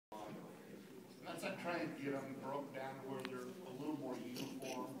trying to get them broke down to where they're a little more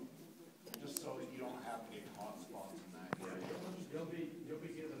uniform, just so that you don't have big hot spots in that area. You'll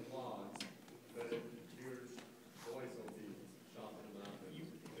be given logs, but your boys will be chopping them up.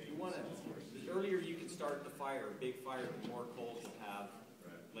 You want to, the earlier you can start the fire, a big fire, the more coals you'll have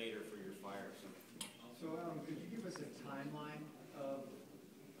later for your fire. So Alan, could you give us a timeline of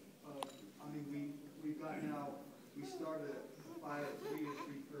I mean, we've got now, we started at 5 at 3 to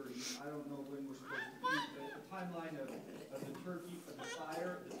 3:30. I don't know when we're supposed to eat, but the timeline of the turkey, of the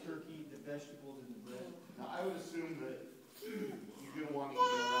fire, the turkey, the vegetables, and the bread. Now, I would assume that you're going to want to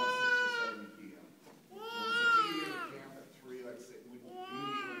eat around 6 or 7 p.m. So if you get into camp at 3, like I said, we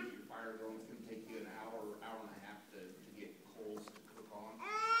usually get your fire going. It's going to take you an hour, hour and a half to get coals to cook on.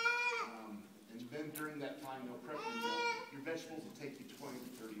 And then during that time, you'll prep your meal. Your vegetables will take you 20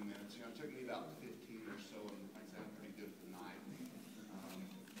 to 30 minutes. You know, it took me about 15 or so, and I sound pretty good at the night.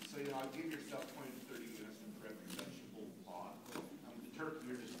 So, you know, I'll give yourself 20 to 30 minutes to prep your vegetable pot. The turkey,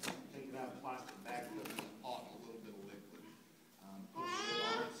 you're just taking out a plastic bag with a pot and a little bit of liquid. Put a lid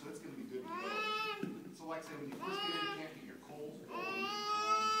on it, so it's going to be good to go. So, like I said, when you first get in, you can't get your coals going.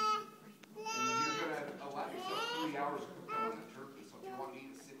 And you're going to allow yourself 3 hours to cook that on the turkey. So if you want to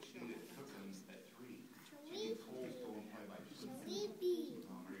eat at 6, you need to cook them at 3. So you need coals going probably by 2.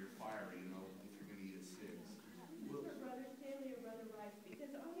 Or your fire, you know, if you're going to eat at 6. For Brother Staley or Brother Rice,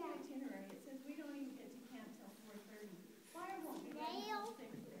 because on the itinerary it says we don't even get to camp till 4:30. Fire won't be ready until 6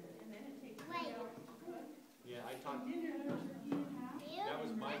 there, and then it takes 3 hours to cook. Yeah, I talked. And dinner, turkey and half. That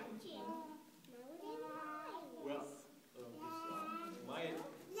was my. Well,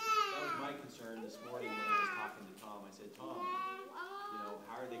 that was my concern this morning when I was talking to Tom. I said, Tom, you know,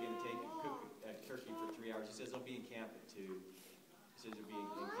 how are they going to cook a turkey for 3 hours? He says they'll be in camp at 2. He says you'll be in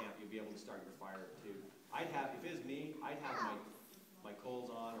camp. You'll be able to start your fire at 2. I'd have, if it was me, I'd have my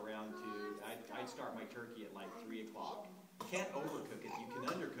coals on around 2. I'd start my turkey at like 3 o'clock. You can't overcook it. You can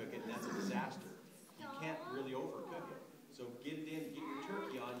undercook it, and that's a disaster. You can't really overcook it. So get it in, get your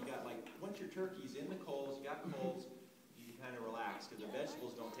turkey on. You got like, once your turkey's in the coals, you got coals, you can kind of relax, because the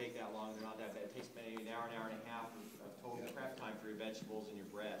vegetables don't take that long. They're not that bad. It takes maybe an hour and a half of total prep time for your vegetables and your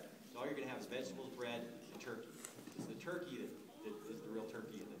bread. So all you're going to have is vegetables, bread, and turkey. It's the turkey that is the real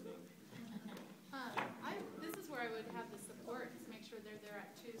turkey in the thing. This is where I would have the support to make sure they're there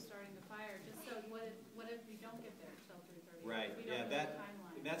at 2 starting the fire. Just so what if we don't get there till 3:30? Right. We don't Yeah. know That. the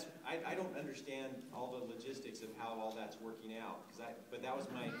timeline. And that's. I don't understand all the logistics of how all that's working out. But that was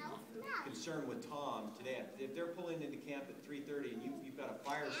my concern with Tom today. If they're pulling into camp at 3:30 and you've got a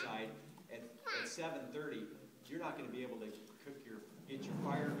fireside at 7:30, you're not going to be able to get your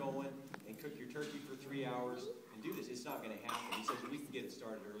fire going and cook your turkey for 3 hours and do this. It's not going to happen. He says we can get it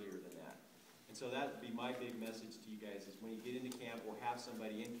started earlier than that. And so that would be my big message to you guys is when you get into camp or have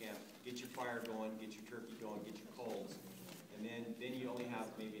somebody in camp, get your fire going, get your turkey going, get your coals. And then you only have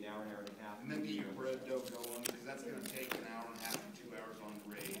maybe an hour and a half. And then get your bread dough going, because that's going to take an hour and a half to 2 hours on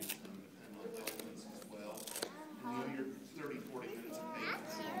raise, depending on elements as well. And you know, your 30, 40 minutes of bacon.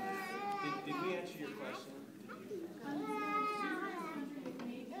 Did we answer your question?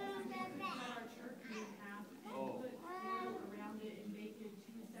 Oh. Around it and make it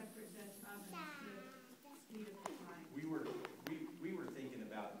 2 separate Dutch ovens to speed up the time. We were thinking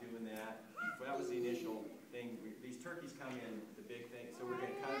about doing that. That was the initial thing. These turkeys come in, the big thing, so we're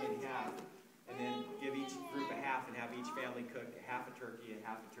going to cut them in half and then give each group a half and have each family cook half a turkey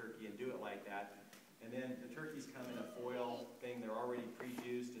and do it like that. And then the turkeys come in a foil thing. They're already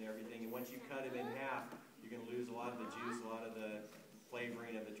pre-juiced and everything. And once you cut it in half, you're going to lose a lot of the juice, a lot of the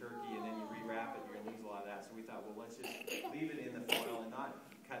flavoring of the turkey, and then you rewrap it, you're going to lose a lot of that. So we thought, well, let's just leave it in the foil and not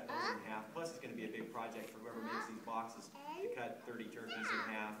cut those in half. Plus, it's going to be a big project for whoever makes these boxes to cut 30 turkeys in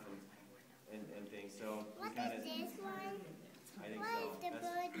half and things. So we kind of, I think so. That's,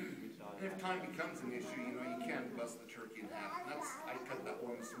 we thought And if time becomes an issue, you know, you can't bust the turkey in half. I cut that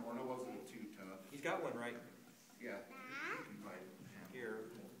one this morning. It wasn't too tough. He's got one right Yeah. You can find it. here,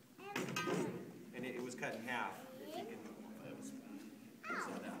 and it was cut in half. If you can, it's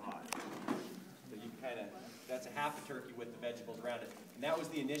not that hot. So you kind of, that's a half a turkey with the vegetables around it. And that was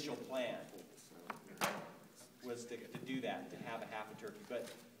the initial plan, was to do that, to have a half a turkey. But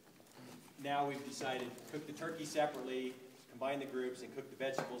now we've decided to cook the turkey separately, combine the groups, and cook the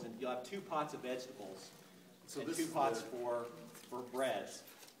vegetables. And you'll have 2 pots of vegetables, So and this 2 is pots the- for breads,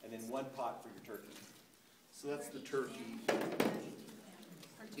 and then 1 pot for your turkey. So that's the turkey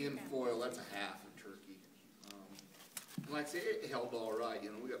in foil. That's a half a turkey. And like I say, it held all right.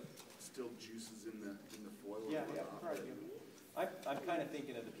 You know, we got still juices in the foil. Yeah, right. I'm kind of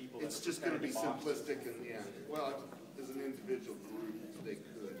thinking of the people that It's are just going to be boxes. simplistic and, yeah, well, as an individual group, they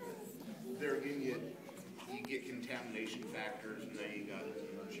could, but they're in you contamination factors, and then you got,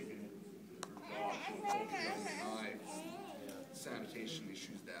 chicken broth, knives, sanitation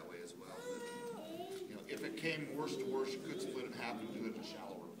issues that way as well. But, if it came worse to worse, you could split it in half and do it in a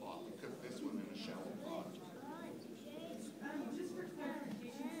shallower pot. You cook this one in a shallow pot. Just for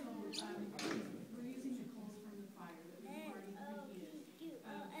clarification, so, we're using the coals from the fire that we've already preheated. You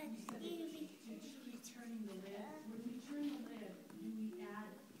said that you keep turning the lid. When we turn the lid, do we add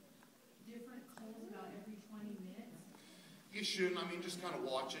different coals about every 20 minutes? You shouldn't. I mean, just kind of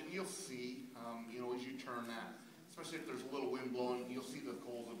watch it, and you'll see, as you turn that, especially if there's a little wind blowing, you'll see the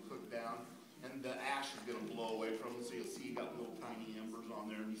coals have cooked down, and the ash is going to blow away from them, so you'll see you got little tiny embers on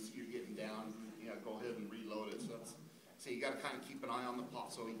there, and you see you're getting down. Go ahead and reload it. So you got to kind of keep an eye on the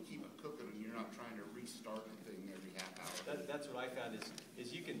pot so you can keep it cooking, and you're not trying to restart the thing every half hour. That's what I found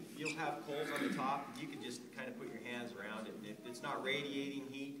is you'll have coals on the top, and you can just kind of put your hands around it, and if it's not radiating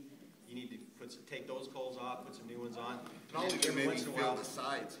heat, you need to take those coals off, put some new ones on. And all you can maybe feel the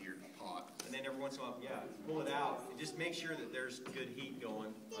sides of your pot. And then every once in a while, pull it out. And just make sure that there's good heat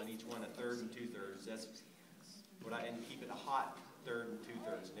going on each one, 1/3 and 2/3. That's what and keep it a hot 1/3 and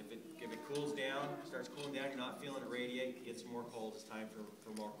 2/3. And if it cools down, starts cooling down, you're not feeling it radiate, get some more coals. It's time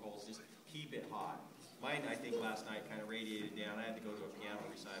for more coals. Just keep it hot. Mine, I think last night kind of radiated down. I had to go to a piano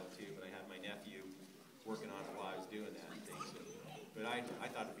recital too, but I had my nephew working on it while I was doing that and things. But I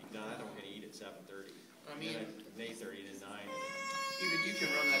thought it'd be done. I thought we're going to eat at 7:30. I mean, 8:30 to 9. Even you can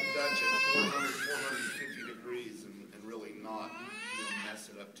run that Dutch at 400, 450 degrees and really not mess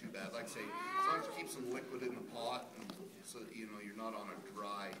it up too bad. Like I say, as long as you keep some liquid in the pot, and so that you're not on a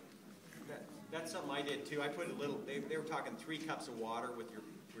dry. That's something I did too. I put a little. They were talking 3 cups of water with your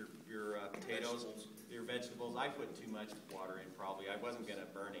potatoes, your vegetables. I put too much water in probably. I wasn't going to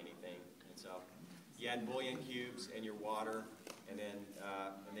burn anything, and so you add bouillon cubes and your water, and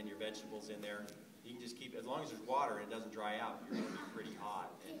then your vegetables in there. You can just keep, as long as there's water and it doesn't dry out, you're going to be pretty hot.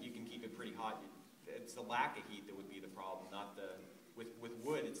 And you can keep it pretty hot. It's the lack of heat that would be the problem, not the, with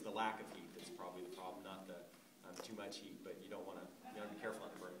wood, it's the lack of heat that's probably the problem, not the too much heat, but you don't want to, be careful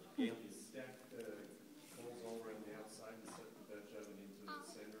not to burn it. Gail? You stack the coals over on the outside and set the Dutch oven into the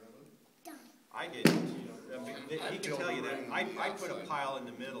center of it? I didn't. He can tell you that. I put a pile in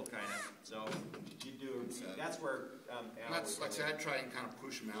the middle, kind of, so you do, that's where, That's, like I said, I'd try and kind of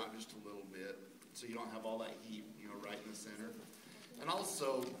push them out just a little bit, so you don't have all that heat, right in the center. And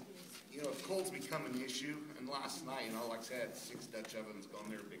also, if coals become an issue, and last night, like I said, I had 6 Dutch ovens going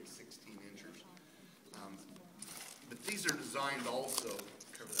there, big 16-inchers. But these are designed also,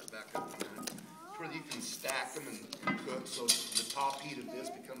 cover that back up a minute, where you can stack them and cook, so the top heat of this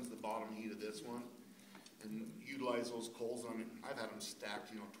becomes the bottom heat of this one, and utilize those coals. I mean, I've had them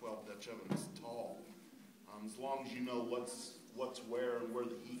stacked, 12 Dutch ovens tall. As long as you know what's where and where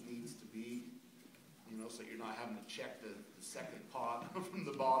the heat needs to be, so you're not having to check the second pot from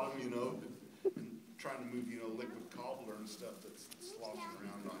the bottom, and trying to move, liquid cobbler and stuff that's sloshing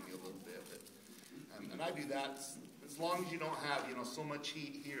around on you a little bit. But, and I do that as long as you don't have, so much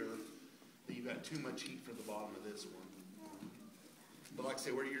heat here that you've got too much heat for the bottom of this one. But like I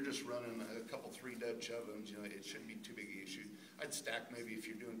say, where you're just running a couple, 3 Dutch ovens, it shouldn't be too big an issue. I'd stack maybe if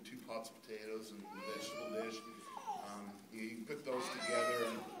you're doing 2 pots of potatoes and a vegetable dish. You can put those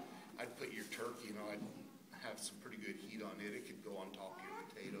together, and I'd put your turkey, I'd have some pretty good heat on it. It could go on top of your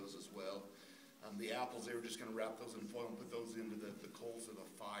potatoes as well. The apples, they were just going to wrap those in foil and put those into the coals of the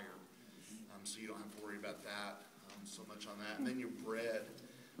fire. So you don't have to worry about that so much on that. And then your bread,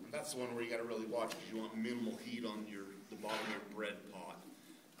 that's the one where you got to really watch because you want minimal heat on the bottom of your bread pot.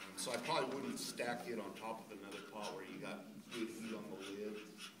 So I probably wouldn't stack it on top of another pot where you got good heat on the lid.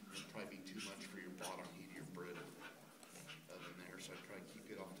 It'd probably be too much for your bottom heat of your bread oven there. So I'd try to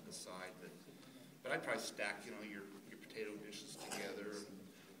keep it off to the side. But I'd probably stack, your potato dishes together.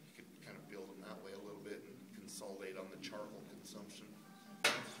 You could kind of build them that way a little bit and consolidate on the charcoal consumption.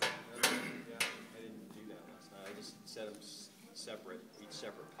 Yeah, I didn't do that last night. I just set them separate, each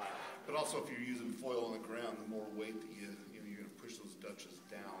separate pile. But also, if you're using foil on the ground, the more weight that you're going to push those Dutches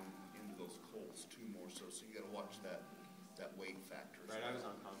down into those coals too more so. So you got to watch that weight factor. Right, I was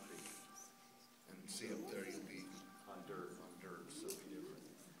on concrete. And see up there, you'll be on dirt. So it'll be different.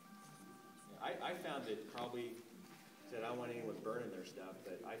 Yeah, I found that probably, said I don't want anyone burning their stuff,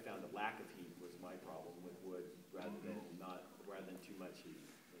 but I found the lack of heat was my problem with wood rather than too much heat.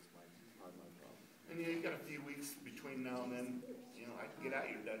 Was part of my problem. And you've got a few weeks between now and then. I can get out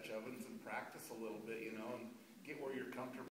your Dutch ovens and practice a little bit, and get where you're comfortable.